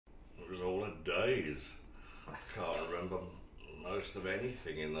days. I can't remember most of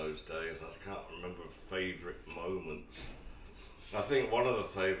anything in those days. I can't remember favourite moments. I think one of the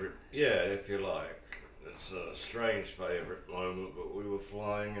favourite, yeah, if you like, it's a strange favourite moment, but we were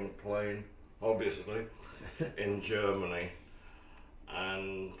flying in a plane, obviously, in Germany,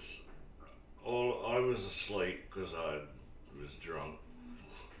 and I was asleep because I was drunk,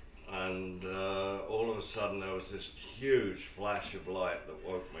 and all of a sudden there was this huge flash of light that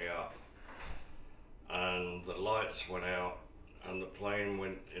woke me up, and the lights went out and the plane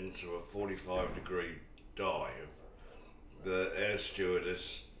went into a 45-degree dive. The air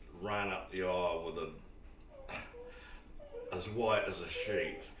stewardess ran up the aisle with as white as a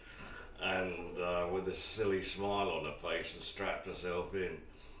sheet and with a silly smile on her face, and strapped herself in,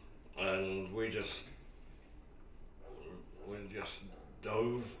 and we just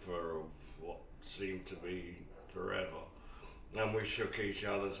dove for what seemed to be forever, and we shook each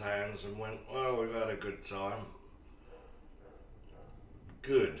other's hands and went, well, we've had a good time.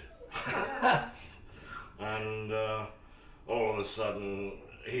 Good. And all of a sudden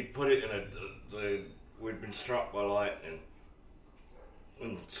he'd put it in we'd been struck by lightning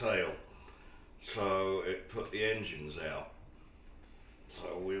in the tail, so it put the engines out.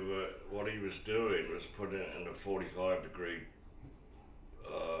 So what he was doing was putting it in a 45-degree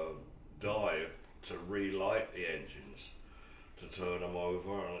dive to relight the engines, to turn them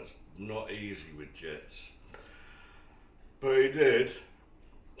over, and it's not easy with jets. But he did,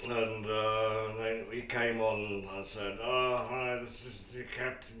 and then he came on and said, "Oh, hi, this is the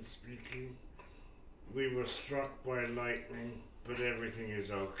captain speaking. We were struck by lightning, but everything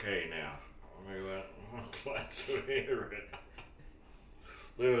is okay now." And we went, "I'm glad to hear it."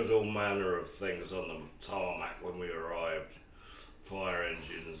 There was all manner of things on the tarmac when we arrived. Fire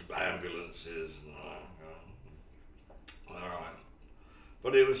engines, ambulances, and alright.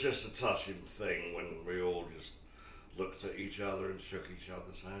 But it was just a touching thing when we all just looked at each other and shook each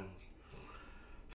other's hands.